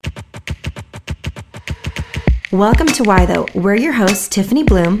Welcome to Why Though. We're your hosts, Tiffany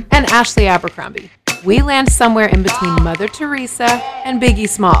Bloom and Ashley Abercrombie. We land somewhere in between Mother Teresa and Biggie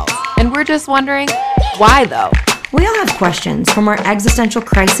Smalls, and we're just wondering, why though? We all have questions, from our existential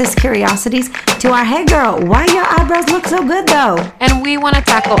crisis curiosities to our, hey girl, why your eyebrows look so good though? And we want to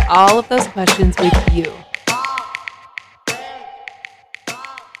tackle all of those questions with you.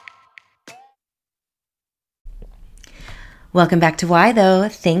 Welcome back to Why Though.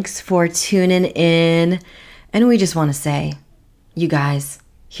 Thanks for tuning in. And we just want to say, you guys,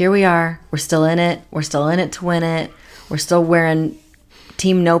 here we are. We're still in it. We're still in it to win it. We're still wearing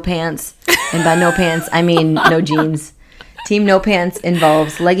Team No Pants. And by no pants, I mean no jeans. Team No Pants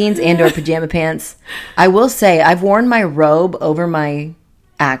involves leggings and or pajama pants. I will say, I've worn my robe over my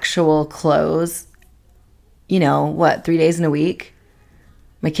actual clothes, 3 days in a week?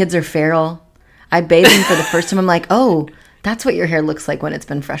 My kids are feral. I bathe them for the first time. I'm like, oh, that's what your hair looks like when it's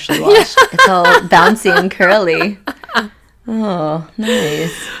been freshly washed. It's all bouncy and curly. Oh,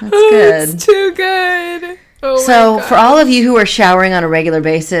 nice. That's good. It's too good. Oh so for all of you who are showering on a regular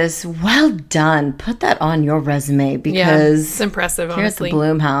basis, well done. Put that on your resume because it's impressive, honestly. Here at the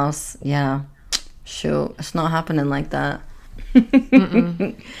Bloom House, shoot, it's not happening like that.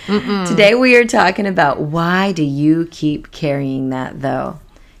 Today we are talking about why do you keep carrying that though?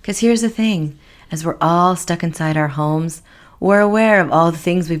 Because here's the thing. As we're all stuck inside our homes, we're aware of all the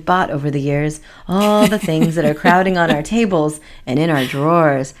things we've bought over the years, all the things that are crowding on our tables and in our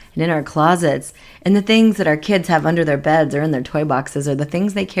drawers and in our closets, and the things that our kids have under their beds or in their toy boxes are the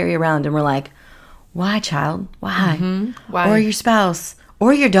things they carry around. And we're like, why, child? Why? Why? Or your spouse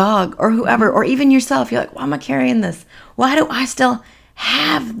or your dog or whoever or even yourself. You're like, why am I carrying this? Why do I still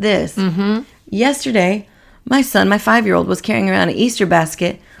have this? Yesterday, my son, my 5-year-old, was carrying around an Easter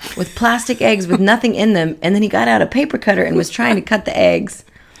basket with plastic eggs with nothing in them, and then he got out a paper cutter and was trying to cut the eggs,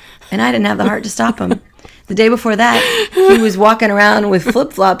 and I didn't have the heart to stop him. The day before that, he was walking around with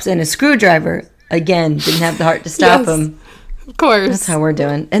flip-flops and a screwdriver. Again, didn't have the heart to stop him. Of course. That's how we're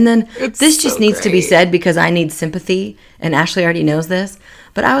doing. And then this just needs to be said because I need sympathy, and Ashley already knows this,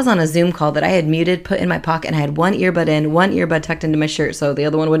 but I was on a Zoom call that I had muted, put in my pocket, and I had one earbud in, one earbud tucked into my shirt so the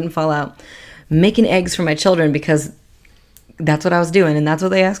other one wouldn't fall out, making eggs for my children because that's what I was doing, and that's what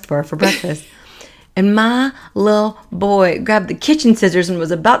they asked for breakfast. And my little boy grabbed the kitchen scissors and was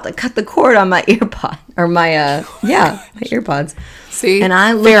about to cut the cord on my earpod, or my earpods. See? And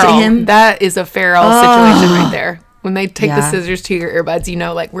I looked at him. That is a feral situation right there. When they take the scissors to your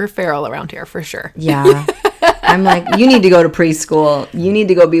earbuds, we're feral around here for sure. Yeah. I'm like, you need to go to preschool. You need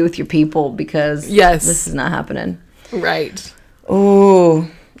to go be with your people because this is not happening. Right. Oh,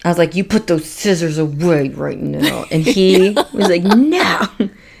 I was like, you put those scissors away right now. And he was like, no.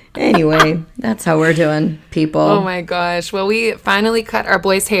 Anyway, that's how we're doing, people. Oh, my gosh. Well, we finally cut our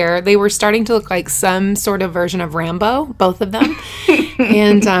boys' hair. They were starting to look like some sort of version of Rambo, both of them.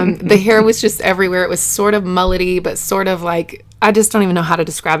 And the hair was just everywhere. It was sort of mullety, but sort of like, I just don't even know how to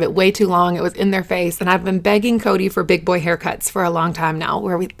describe it. Way too long. It was in their face. And I've been begging Cody for big boy haircuts for a long time now,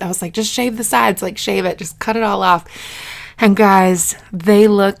 I was like, just shave the sides, shave it, just cut it all off. And guys, they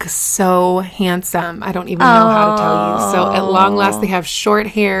look so handsome. I don't even know how to tell you. So at long last, they have short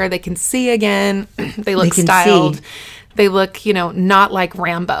hair. They can see again. They look styled. See. They look, not like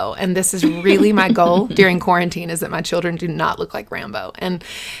Rambo. And this is really my goal during quarantine is that my children do not look like Rambo. And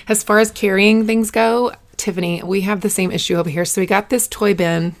as far as carrying things go, Tiffany, we have the same issue over here. So we got this toy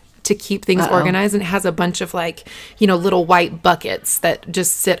bin to keep things organized, and it has a bunch of little white buckets that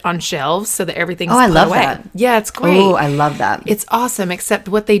just sit on shelves so that everything's put love away. That. Yeah, it's great. Oh, I love that. It's awesome, except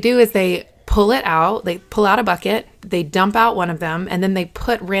what they do is they pull it out, they pull out a bucket, they dump out one of them, and then they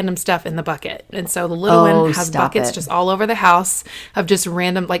put random stuff in the bucket. And so the little one has buckets just all over the house of just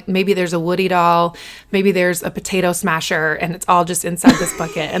random, maybe there's a Woody doll, maybe there's a potato smasher, and it's all just inside this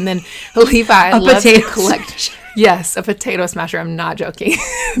bucket. And then Levi loves to collect. Yes, a potato smasher. I'm not joking.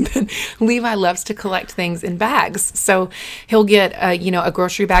 Levi loves to collect things in bags. So he'll get a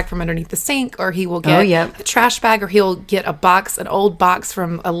grocery bag from underneath the sink, or he will get a trash bag, or he'll get an old box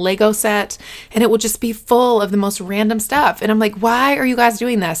from a Lego set, and it will just be full of the most random stuff. And I'm like, why are you guys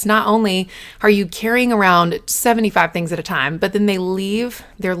doing this? Not only are you carrying around 75 things at a time, but then they leave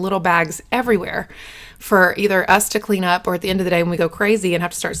their little bags everywhere for either us to clean up, or at the end of the day when we go crazy and have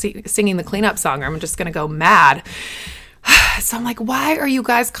to start singing the cleanup song, or I'm just going to go mad. So I'm like, why are you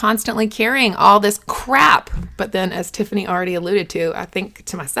guys constantly carrying all this crap? But then, as Tiffany already alluded to, I think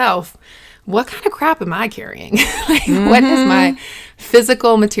to myself, what kind of crap am I carrying? Like, what is my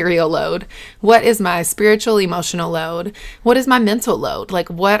physical material load? What is my spiritual emotional load? What is my mental load? Like,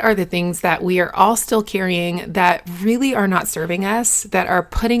 what are the things that we are all still carrying that really are not serving us, that are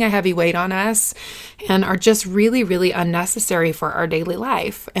putting a heavy weight on us, and are just really, really unnecessary for our daily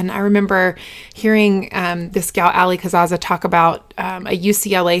life? And I remember hearing this gal, Ali Kazaza, talk about a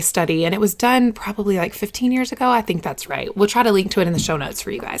UCLA study, and it was done probably like 15 years ago. I think that's right. We'll try to link to it in the show notes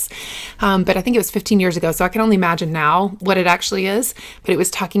for you guys. But I think it was 15 years ago, so I can only imagine now what it actually is. But it was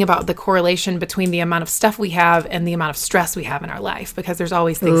talking about the correlation between the amount of stuff we have and the amount of stress we have in our life, because there's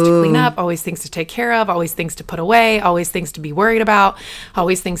always things to clean up, always things to take care of, always things to put away, always things to be worried about,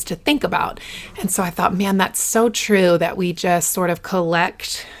 always things to think about. And so I thought, man, that's so true, that we just sort of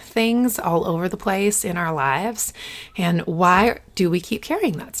collect things all over the place in our lives. And why do we keep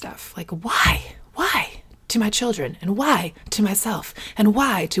carrying that stuff? Like, why to my children, and why to myself, and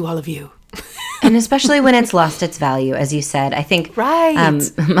why to all of you? And especially when it's lost its value, as you said. I think right.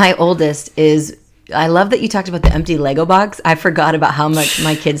 My oldest is, I love that you talked about the empty Lego box. I forgot about how much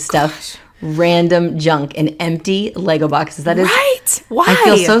my kids stuff random junk in empty Lego boxes. That is right. Why? I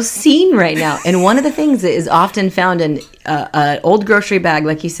feel so seen right now. And one of the things that is often found in an old grocery bag,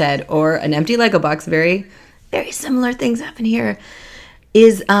 like you said, or an empty Lego box, very, very similar things happen here,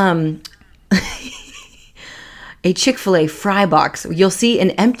 is a Chick-fil-A fry box. You'll see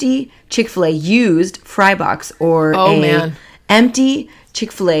an empty Chick-fil-A used fry box, or empty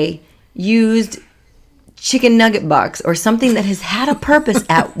Chick-fil-A used chicken nugget box, or something that has had a purpose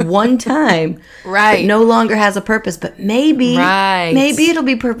at one time, right? But no longer has a purpose. But maybe it'll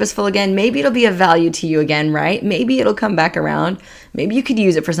be purposeful again. Maybe it'll be of value to you again, right? Maybe it'll come back around. Maybe you could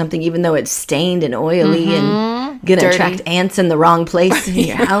use it for something, even though it's stained and oily and gonna attract ants in the wrong place in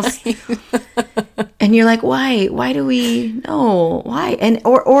your house. And you're like, why? Why do we know? Why? And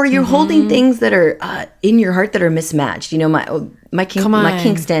or you're holding things that are in your heart that are mismatched. You know, my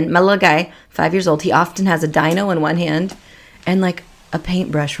Kingston, my little guy, 5 years old, he often has a dino in one hand and like a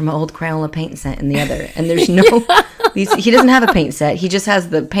paintbrush from an old Crayola paint set in the other. And there's no, he doesn't have a paint set. He just has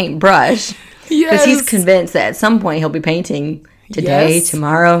the paintbrush because he's convinced that at some point he'll be painting today,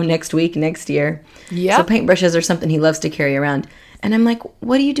 tomorrow, next week, next year. Yeah. So paintbrushes are something he loves to carry around. And I'm like,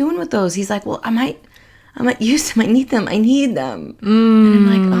 what are you doing with those? He's like, well, I might use them. I need them. And I'm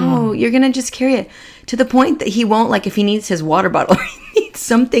like, oh, you're going to just carry it to the point that he won't, like if he needs his water bottle, he needs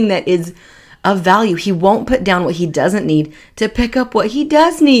something that is of value. He won't put down what he doesn't need to pick up what he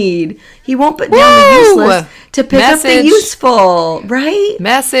does need. He won't put down the useless to pick up the useful, right?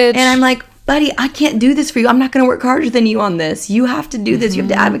 Message. And I'm like, buddy, I can't do this for you. I'm not going to work harder than you on this. You have to do this. You have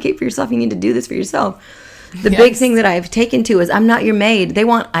to advocate for yourself. You need to do this for yourself. The big thing that I've taken to is I'm not your maid. They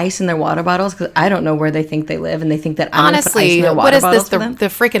want ice in their water bottles because I don't know where they think they live, and they think that I'm going to put ice in their water bottles for them. The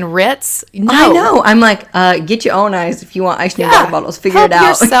freaking Ritz? No. I know. I'm like, get your own ice if you want ice in your water bottles. Figure it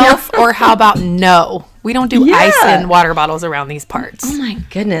out. yourself, or how about no? We don't do ice in water botters around these parts. Oh my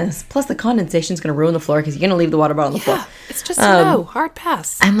goodness. Plus the condensation is going to ruin the floor because you're going to leave the water bottle on the floor. It's just no. Hard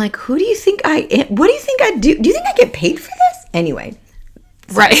pass. I'm like, who do you think I am? What do you think I do? Do you think I get paid for this? Anyway.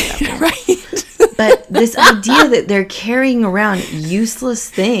 Right. But this idea that they're carrying around useless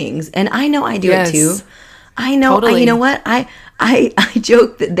things, and I know I do it too. I know. Totally. You know what? I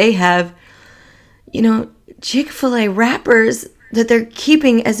joke that they have, Chick-fil-A wrappers that they're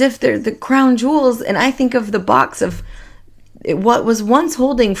keeping as if they're the crown jewels, and I think of the box of what was once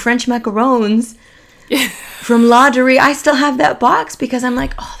holding French macarons from Laundry. I still have that box because I'm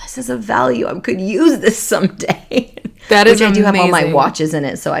like, oh, this is a value. I could use this someday. That is Which I do amazing. have all my watches in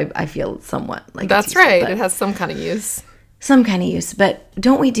it, so I feel somewhat like that's right. It has some kind of use. Some kind of use. But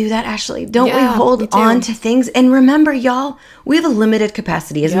don't we do that, Ashley? Don't we hold on to things? And remember, y'all, we have a limited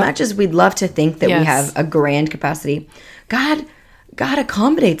capacity. As much as we'd love to think that we have a grand capacity, God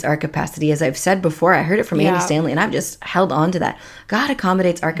accommodates our capacity. As I've said before, I heard it from Andy Stanley, and I've just held on to that. God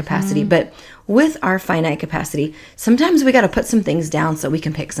accommodates our capacity. But with our finite capacity, sometimes we got to put some things down so we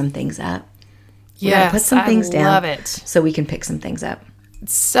can pick some things up. Yeah, put some things down. Love it. So we can pick some things up.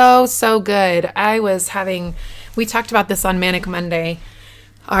 So good. We talked about this on Manic Monday,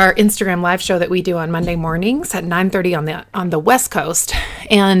 our Instagram live show that we do on Monday mornings at 9:30 on the West Coast.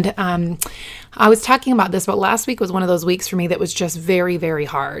 And I was talking about this, but last week was one of those weeks for me that was just very, very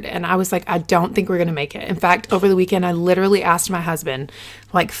hard. And I was like, I don't think we're going to make it. In fact, over the weekend, I literally asked my husband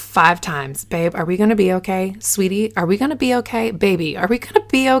like 5 times, babe, are we going to be okay? Sweetie, are we going to be okay? Baby, are we going to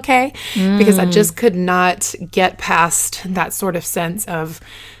be okay? Because I just could not get past that sort of sense of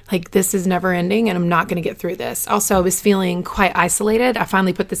Like, this is never ending and I'm not going to get through this. Also, I was feeling quite isolated. I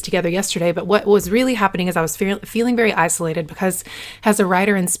finally put this together yesterday, but what was really happening is I was feeling very isolated because as a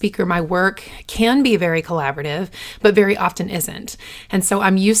writer and speaker, my work can be very collaborative, but very often isn't. And so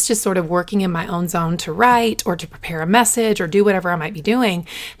I'm used to sort of working in my own zone to write or to prepare a message or do whatever I might be doing,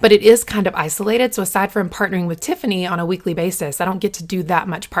 but it is kind of isolated. So aside from partnering with Tiffany on a weekly basis, I don't get to do that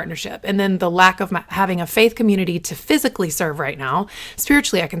much partnership. And then the lack of having a faith community to physically serve right now,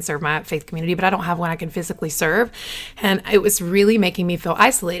 spiritually I can serve my faith community, but I don't have one I can physically serve. And it was really making me feel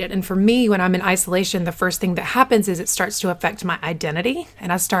isolated. And for me, when I'm in isolation, the first thing that happens is it starts to affect my identity.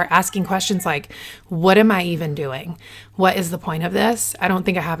 And I start asking questions like, what am I even doing? What is the point of this? I don't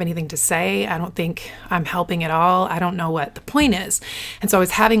think I have anything to say. I don't think I'm helping at all. I don't know what the point is. And so I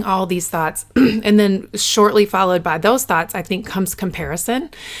was having all these thoughts. And then shortly followed by those thoughts, I think comes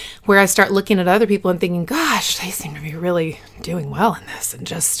comparison, where I start looking at other people and thinking, gosh, they seem to be really doing well in this and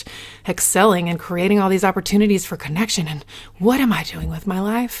just excelling and creating all these opportunities for connection. And what am I doing with my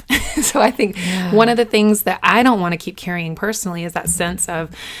life? So I think one of the things that I don't want to keep carrying personally is that sense of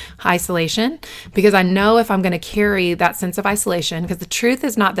isolation, because I know if I'm going to carry that sense of isolation, because the truth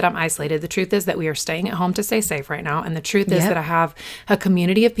is not that I'm isolated. The truth is that we are staying at home to stay safe right now. And the truth is that I have a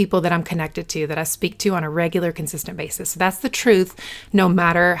community of people that I'm connected to, that I speak to on a regular, consistent basis. So that's the truth, no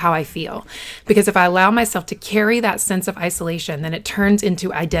matter how I feel. Because if I allow myself to carry that sense of isolation, then it turns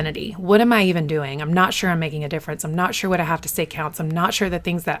into identity. What am I even doing? I'm not sure I'm making a difference. I'm not sure what I have to say counts. I'm not sure the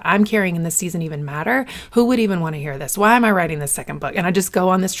things that I'm carrying in this season even matter. Who would even want to hear this? Why am I writing this second book? And I just go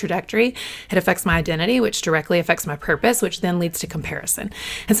on this trajectory. It affects my identity, which directly affects my purpose, which then leads to comparison.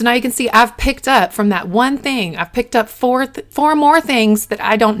 And so now you can see I've picked up from that one thing, I've picked up four more things that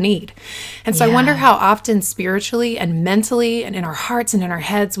I don't need. And so I wonder how often spiritually and mentally and in our hearts and in our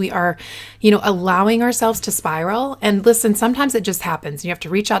heads, we are, allowing ourselves to spiral. And listen, sometimes it just happens. You have to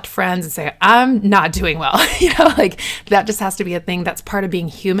reach out to friends and say, I'm not doing well. Like that just has to be a thing that's part of being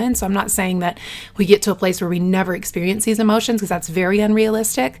human. So I'm not saying that we get to a place where we never experience these emotions, because that's very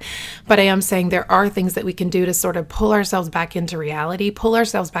unrealistic. But I am saying there are things that we can do to sort of pull ourselves back into reality, pull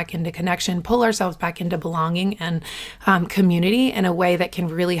ourselves back into connection, pull ourselves back into belonging and community in a way that can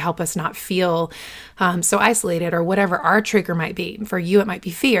really help us not feel so isolated, or whatever our trigger might be. For you, it might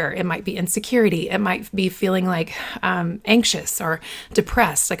be fear. It might be insecurity. It might be feeling like anxious or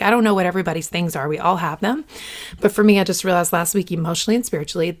depressed. Like, I don't know what everybody's things are. We all have them. But for me, I just realized last week, emotionally and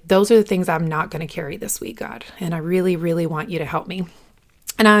spiritually, those are the things I'm not going to carry this week, God. And I really, really want you to help me.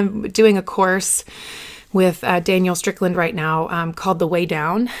 And I'm doing a course with Daniel Strickland right now called The Way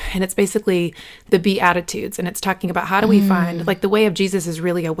Down. And it's basically the Beatitudes. And it's talking about how do we find, like, the way of Jesus is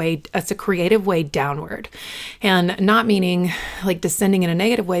really it's a creative way downward. And not meaning like descending in a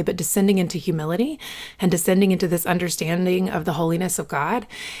negative way, but descending into humility and descending into this understanding of the holiness of God.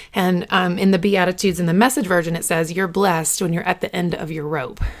 And in the Beatitudes, in the Message version, it says, you're blessed when you're at the end of your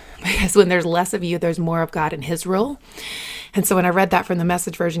rope. Because when there's less of you, there's more of God and his rule. And so when I read that from the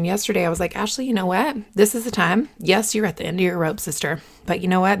Message version yesterday, I was like, Ashley, you know what? This is the time. Yes, you're at the end of your rope, sister. But you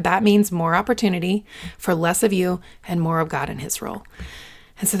know what? That means more opportunity for less of you and more of God and his role.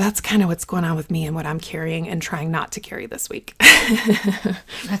 And so that's kind of what's going on with me and what I'm carrying and trying not to carry this week.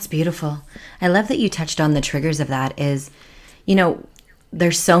 That's beautiful. I love that you touched on the triggers of that is,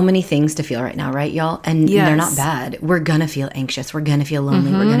 there's so many things to feel right now, right, y'all? And they're not bad. We're going to feel anxious. We're going to feel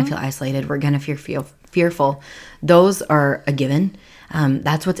lonely. We're going to feel isolated. We're going to feel fearful. Those are a given.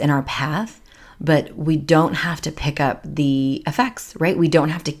 That's what's in our path. But we don't have to pick up the effects, right? We don't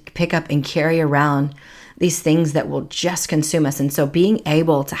have to pick up and carry around these things that will just consume us. And so being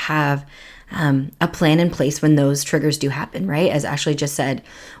able to have a plan in place when those triggers do happen, right? As Ashley just said,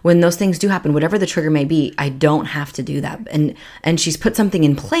 when those things do happen, whatever the trigger may be, I don't have to do that. And she's put something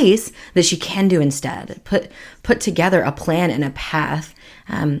in place that she can do instead. Put together a plan and a path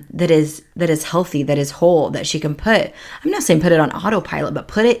that is healthy, that is whole, that she can put. I'm not saying put it on autopilot, but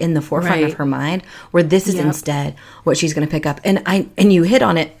put it in the forefront of her mind, where this is instead what she's going to pick up. And you hit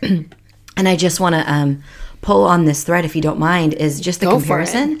on it, and I just want to pull on this thread, if you don't mind, is just the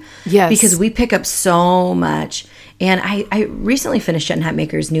comparison. Yes. Because we pick up so much. And I recently finished Jen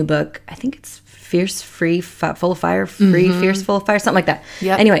Hatmaker's new book. I think it's Fierce, Free, Full of Fire, Fierce, Full of Fire, something like that.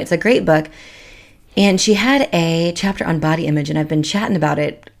 Yep. Anyway, it's a great book. And she had a chapter on body image, and I've been chatting about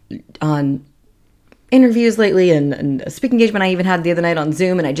it on interviews lately and a speaking engagement I even had the other night on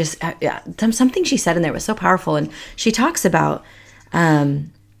Zoom. And I just, something she said in there was so powerful. And she talks about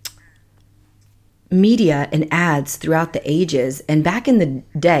media and ads throughout the ages. And back in the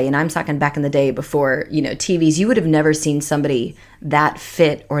day, and I'm talking back in the day before, TVs, you would have never seen somebody that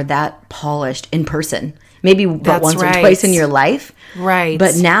fit or that polished in person. maybe but once or twice in your life. Right.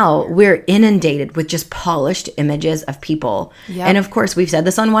 But now we're inundated with just polished images of people. Yep. And of course, we've said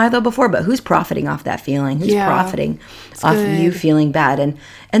this on Why Though before, but who's profiting off that feeling? Who's profiting off you feeling bad?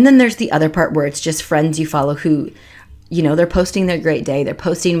 And then there's the other part where it's just friends you follow who, you know, they're posting their great day. They're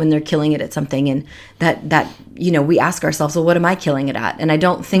posting when they're killing it at something. And that you know, we ask ourselves, well, what am I killing it at? And I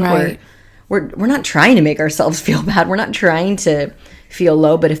don't think we're not trying to make ourselves feel bad. We're not trying to feel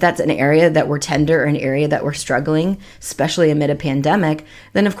low, but if that's an area that we're tender or an area that we're struggling, especially amid a pandemic,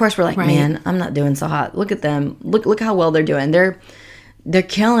 then of course we're like, man, I'm not doing so hot. Look at them. Look how well they're doing. They're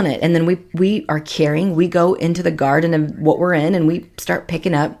killing it. And then we are caring. We go into the garden of what we're in and we start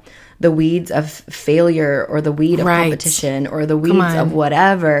picking up the weeds of failure or the weed of competition or the weeds of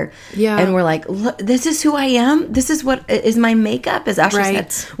whatever. Yeah. And we're like, look, this is who I am. This is what is my makeup, as Ashley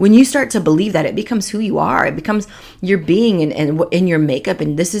said. When you start to believe that, it becomes who you are. It becomes your being and in your makeup.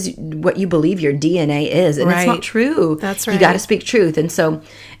 And this is what you believe your DNA is. And it's not true. That's right. You got to speak truth. And so,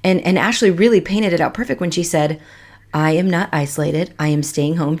 and Ashley really painted it out perfect when she said, I am not isolated. I am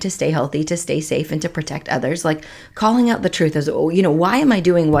staying home to stay healthy, to stay safe, and to protect others. Like calling out the truth as, oh, you know, why am I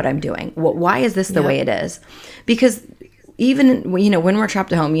doing what I'm doing? Why is this the way it is? Because even, you know, when we're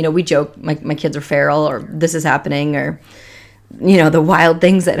trapped at home, you know, we joke, my kids are feral or this is happening or, you know, the wild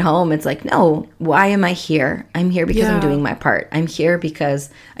things at home. It's like, no, why am I here? I'm here because I'm doing my part. I'm here because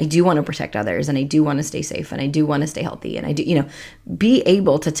I do want to protect others and I do want to stay safe and I do want to stay healthy. And I do, you know, be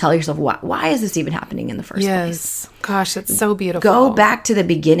able to tell yourself, why is this even happening in the first place? Gosh, that's so beautiful. Go back to the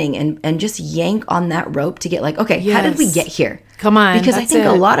beginning and just yank on that rope to get like, okay, how did we get here? Come on. Because I think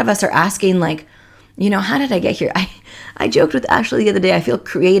a lot of us are asking like, you know, how did I get here? I joked with Ashley the other day, I feel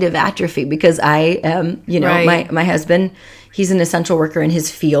creative atrophy because I am, you know, my husband, he's an essential worker in his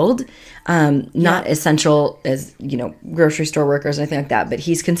field, not essential as, you know, grocery store workers or anything like that, but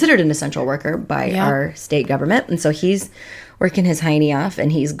he's considered an essential worker by our state government. And so he's working his hiney off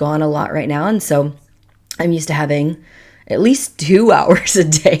and he's gone a lot right now. And so I'm used to having at least 2 hours a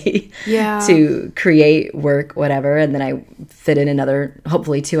day to create, work, whatever. And then I fit in another,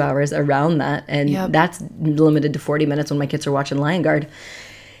 hopefully 2 hours around that. And that's limited to 40 minutes when my kids are watching Lion Guard.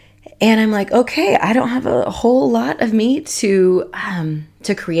 And I'm like, okay, I don't have a whole lot of me to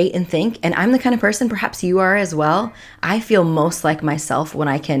create and think. And I'm the kind of person, perhaps you are as well. I feel most like myself when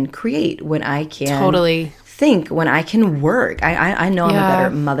I can create, when I can think, when I can work. I know I'm a better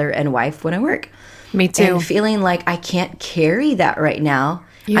mother and wife when I work. Me too. And feeling like I can't carry that right now.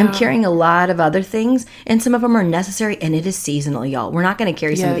 Yeah. I'm carrying a lot of other things, and some of them are necessary, and it is seasonal, y'all. We're not going to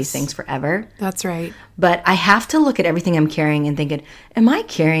carry some of these things forever. That's right. But I have to look at everything I'm carrying and thinking, am I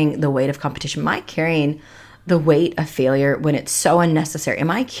carrying the weight of competition? Am I carrying the weight of failure when it's so unnecessary? Am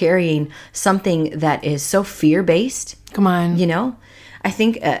I carrying something that is so fear-based? Come on. You know? I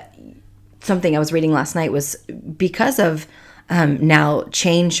think something I was reading last night was because of now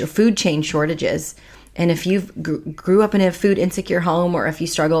food chain shortages. And if you grew up in a food insecure home, or if you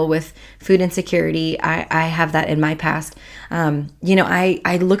struggle with food insecurity, I have that in my past. You know,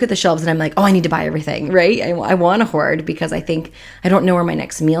 I look at the shelves and I'm like, oh, I need to buy everything, right? I want to hoard because I think I don't know where my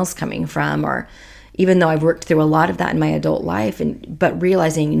next meal's coming from, or even though I've worked through a lot of that in my adult life, but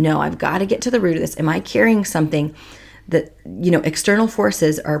realizing, no, I've got to get to the root of this. Am I carrying something that, you know, external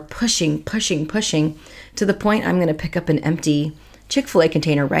forces are pushing to the point I'm going to pick up an empty Chick-fil-A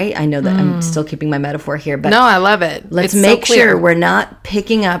container, right? I know that I'm still keeping my metaphor here, but no, I love it. Let's make sure we're not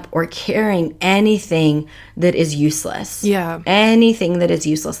picking up or carrying anything that is useless. Yeah. Anything that is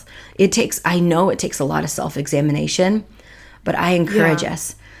useless. I know it takes a lot of self-examination, but I encourage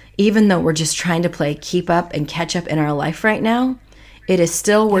us, even though we're just trying to play keep up and catch up in our life right now, it is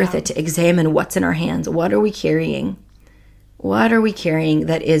still worth it to examine what's in our hands. What are we carrying? What are we carrying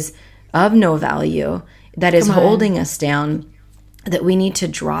that is of no value, that is holding us down, that we need to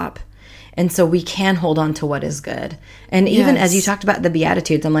drop? And so we can hold on to what is good. And even as you talked about the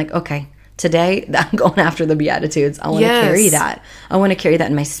Beatitudes, I'm like, okay, today I'm going after the Beatitudes. I want to carry that. I want to carry that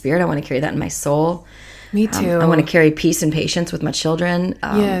in my spirit. I want to carry that in my soul. Me too. I want to carry peace and patience with my children,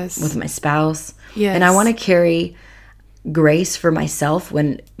 with my spouse. Yes. And I want to carry grace for myself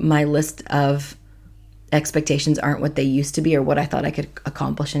when my list of expectations aren't what they used to be, or what I thought I could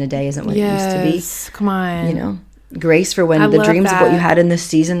accomplish in a day isn't what it used to be. Come on. You know, grace for when the dreams of what you had in this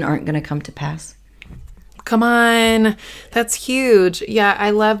season aren't going to come to pass. Come on. That's huge. Yeah, I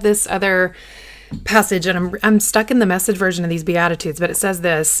love this other passage, and I'm stuck in the Message version of these Beatitudes, but it says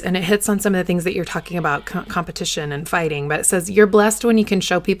this, and it hits on some of the things that you're talking about, competition and fighting, but it says, you're blessed when you can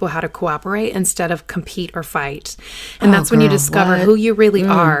show people how to cooperate instead of compete or fight. And that's when you discover who you really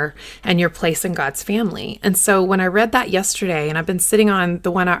are and your place in God's family. And so when I read that yesterday, and I've been sitting on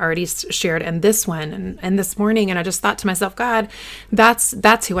the one I already shared and this one and this morning, and I just thought to myself, God,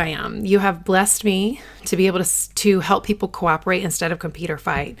 that's who I am. You have blessed me to be able to help people cooperate instead of compete or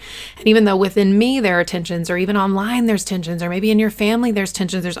fight. And even though within me there are tensions, or even online there's tensions, or maybe in your family there's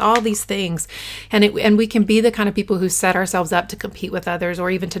tensions, there's all these things. And we can be the kind of people who set ourselves up to compete with others, or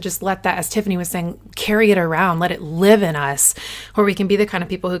even to just let that, as Tiffany was saying, carry it around, let it live in us. Or we can be the kind of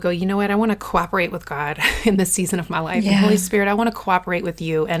people who go, you know what, I want to cooperate with God in this season of my life. Yeah. And Holy Spirit, I want to cooperate with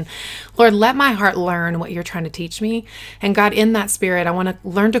you. And Lord, let my heart learn what you're trying to teach me. And God, in that spirit, I want to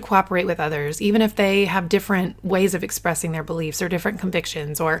learn to cooperate with others, even if they have different ways of expressing their beliefs or different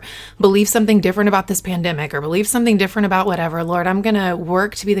convictions, or believe something different about this pandemic, or believe something different about whatever. Lord, I'm going to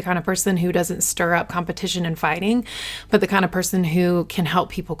work to be the kind of person who doesn't stir up competition and fighting, but the kind of person who can help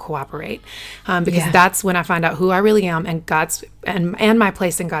people cooperate. Because that's when I find out who I really am and God's and my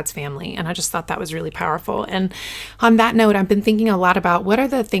place in God's family. And I just thought that was really powerful. And on that note, I've been thinking a lot about what are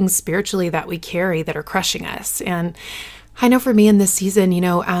the things spiritually that we carry that are crushing us. And I know for me in this season,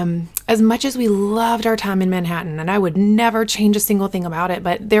 as much as we loved our time in Manhattan, and I would never change a single thing about it,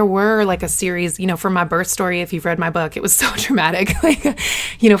 but there were like a series, from my birth story, if you've read my book, it was so dramatic,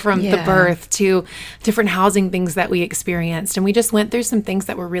 from the birth to different housing things that we experienced. And we just went through some things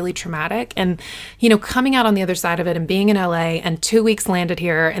that were really traumatic. And, coming out on the other side of it and being in LA, and 2 weeks landed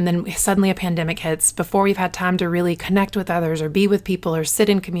here, and then suddenly a pandemic hits before we've had time to really connect with others or be with people or sit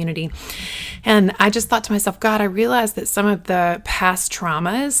in community. And I just thought to myself, God, I realized that some of the past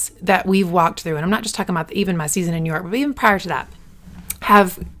traumas that we've walked through, and I'm not just talking about even my season in New York, but even prior to that,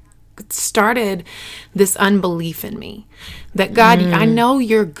 have started this unbelief in me that God, I know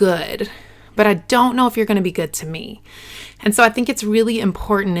you're good, but I don't know if you're going to be good to me. And so I think it's really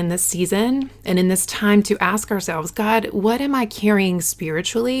important in this season and in this time to ask ourselves, God, what am I carrying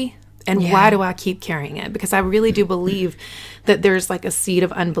spiritually? And why do I keep carrying it? Because I really do believe that there's like a seed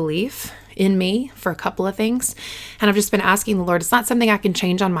of unbelief in me for a couple of things. And I've just been asking the Lord, it's not something I can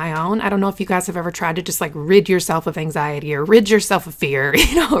change on my own. I don't know if you guys have ever tried to just like rid yourself of anxiety or rid yourself of fear,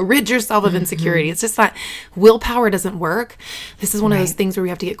 rid yourself of insecurity. It's just that willpower doesn't work. This is one of those things where we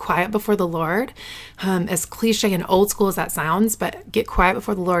have to get quiet before the Lord. As cliche and old school as that sounds, but get quiet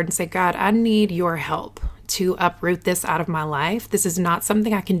before the Lord and say, God, I need your help to uproot this out of my life. This is not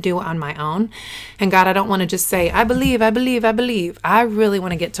something I can do on my own. And God, I don't want to just say, I believe, I believe, I believe. I really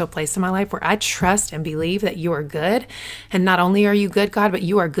want to get to a place in my life where I trust and believe that you are good. And not only are you good, God, but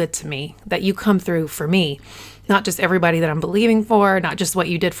you are good to me, that you come through for me. Not just everybody that I'm believing for, not just what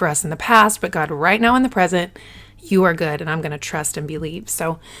you did for us in the past, but God, right now in the present, you are good, and I'm going to trust and believe.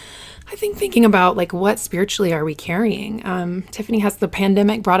 So I think thinking about like what spiritually are we carrying? Tiffany, has the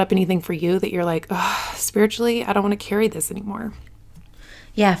pandemic brought up anything for you that you're like, oh, spiritually, I don't want to carry this anymore?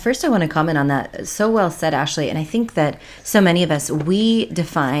 Yeah, first I want to comment on that. So well said, Ashley. And I think that so many of us, we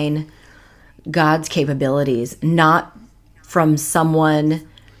define God's capabilities not from someone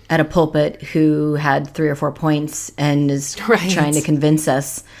at a pulpit who had 3 or 4 points and is trying to convince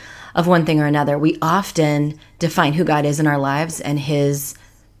us of one thing or another. We often define who God is in our lives and his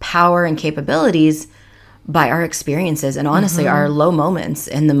power and capabilities by our experiences and honestly our low moments,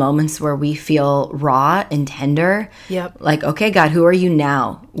 and the moments where we feel raw and tender. Like, okay, God, who are you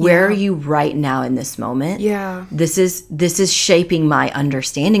now? Where are you right now in this moment? This is shaping my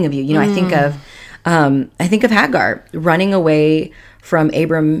understanding of you. I think of Hagar running away from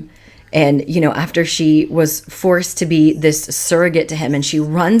Abram, and after she was forced to be this surrogate to him, and she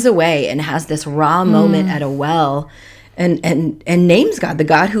runs away and has this raw moment at a well. And names God, the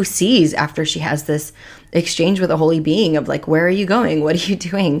God who sees, after she has this exchange with a holy being of like, where are you going? What are you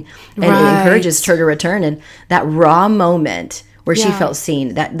doing? And it encourages her to return. And that raw moment where she felt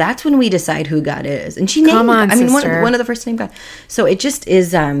seen, that's when we decide who God is. And she named, one of the first named God. So it just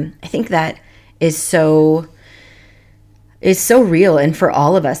is, I think that is so real. And for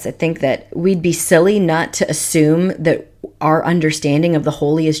all of us, I think that we'd be silly not to assume that our understanding of the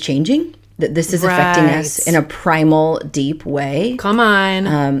holy is changing. That this is affecting us in a primal, deep way. Come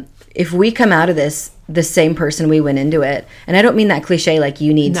on. If we come out of this the same person we went into it, and I don't mean that cliche like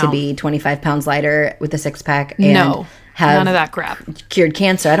you need to be 25 pounds lighter with a 6-pack and have none of that crap. Cured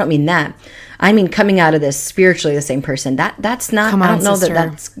cancer. I don't mean that. I mean coming out of this spiritually the same person. That's not. I don't know that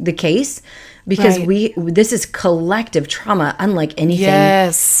that's the case, because this is collective trauma unlike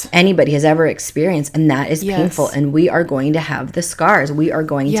anything anybody has ever experienced, and that is painful, and we are going to have the scars. We are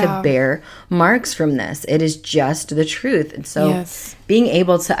going to bear marks from this. It is just the truth. And so being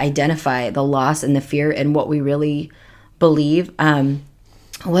able to identify the loss and the fear and what we really believe,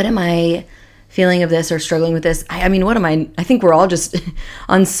 what am I feeling of this or struggling with this? I mean, I think we're all just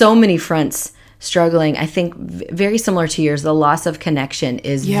on so many fronts struggling. I think very similar to yours, the loss of connection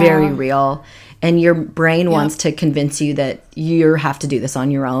is very real, and your brain wants to convince you that you have to do this on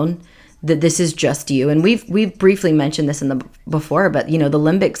your own, that this is just you. And we've briefly mentioned this before, but the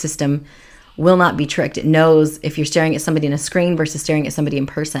limbic system will not be tricked. It knows if you're staring at somebody in a screen versus staring at somebody in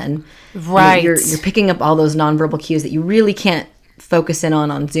person. Right. You're picking up all those nonverbal cues that you really can't focus in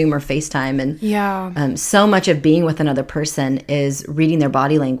on Zoom or FaceTime. And so much of being with another person is reading their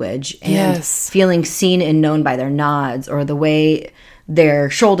body language and feeling seen and known by their nods or the way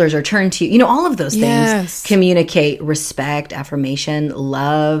their shoulders are turned to you. All of those things communicate respect, affirmation,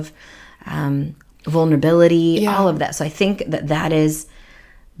 love, vulnerability, all of that. So I think that is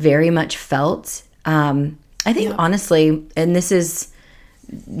very much felt. I think honestly, and this is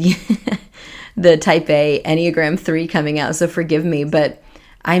the type A Enneagram 3 coming out, so forgive me, but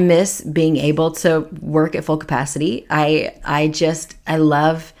I miss being able to work at full capacity. I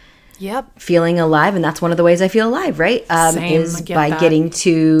love feeling alive, and that's one of the ways I feel alive, right? Is by getting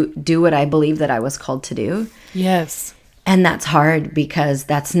to do what I believe that I was called to do. Yes. And that's hard because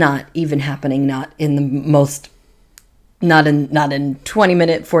that's not even happening, not in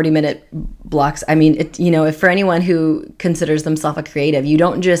 20-minute, 40-minute blocks. I mean, if for anyone who considers themselves a creative, you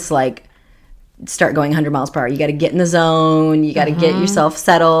don't just start going 100 miles per hour. You got to get in the zone. You got to get yourself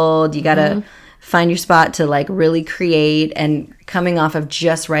settled. You got to find your spot to really create. And coming off of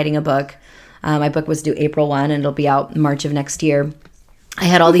just writing a book, my book was due April 1 and it'll be out March of next year. I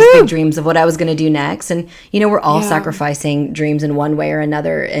had all these big dreams of what I was going to do next. And, we're all sacrificing dreams in one way or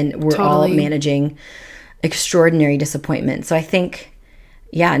another. And we're all managing extraordinary disappointment. So I think,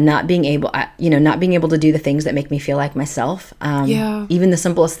 not being able to do the things that make me feel like myself. Even the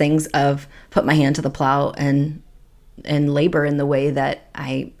simplest things of put my hand to the plow and labor in the way that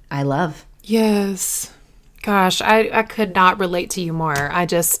I love. Yes. Gosh, I could not relate to you more.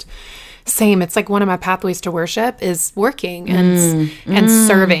 Same. It's like one of my pathways to worship is working and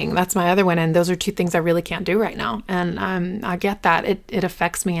serving. That's my other one. And those are two things I really can't do right now. And I get that. It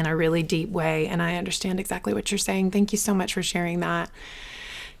affects me in a really deep way. And I understand exactly what you're saying. Thank you so much for sharing that.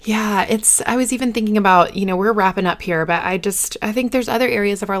 Yeah, I was even thinking about, we're wrapping up here, but I think there's other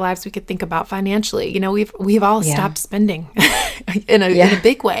areas of our lives we could think about financially. We've all stopped spending in a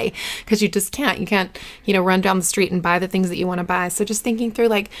big way because you just can't. You can't, run down the street and buy the things that you want to buy. So just thinking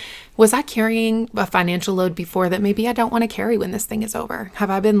through was I carrying a financial load before that maybe I don't want to carry when this thing is over? Have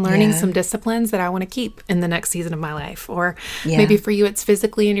I been learning some disciplines that I want to keep in the next season of my life? Or maybe for you, it's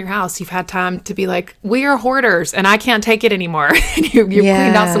physically in your house. You've had time to be like, we are hoarders and I can't take it anymore. And you've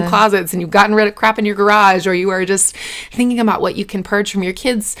cleaned out some closets and you've gotten rid of crap in your garage, or you are just thinking about what you can purge from your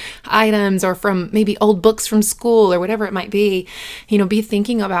kids' items or from maybe old books from school or whatever it might be. Be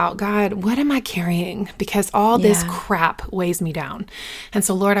thinking about, God, what am I carrying? Because all this crap weighs me down. And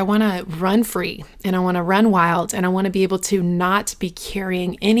so, Lord, I want to run free and I want to run wild and I want to be able to not be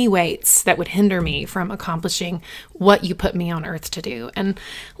carrying any weights that would hinder me from accomplishing what you put me on earth to do. And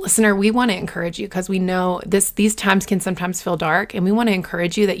listener, we want to encourage you because we know these times can sometimes feel dark, and we want to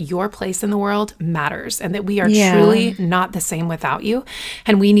encourage you that your place in the world matters and that we are truly not the same without you.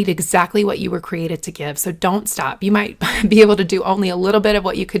 And we need exactly what you were created to give. So don't stop. You might be able to do only a little bit of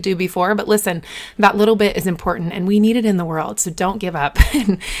what you could do before, but listen, that little bit is important and we need it in the world. So don't give up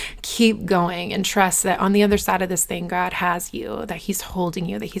and keep going and trust that on the other side of this thing, God has you, that He's holding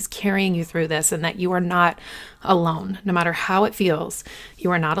you, that He's carrying you through this, and that you are not alone. No matter how it feels,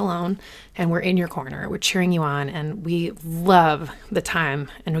 you are not alone, and we're in your corner. We're cheering you on, and we love the time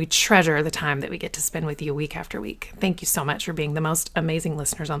and we treasure the time that we get to spend with you week after week. Thank you so much for being the most amazing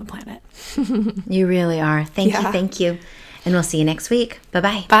listeners on the planet. You really are. Thank you. And we'll see you next week.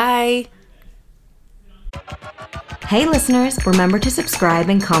 Bye-bye. Bye. Hey listeners, remember to subscribe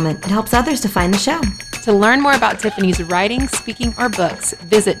and comment. It helps others to find the show. To learn more about Tiffany's writing, speaking, or books,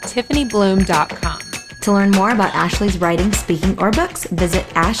 visit TiffanyBloom.com. To learn more about Ashley's writing, speaking, or books, visit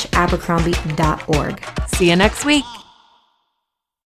ashabercrombie.org. See you next week.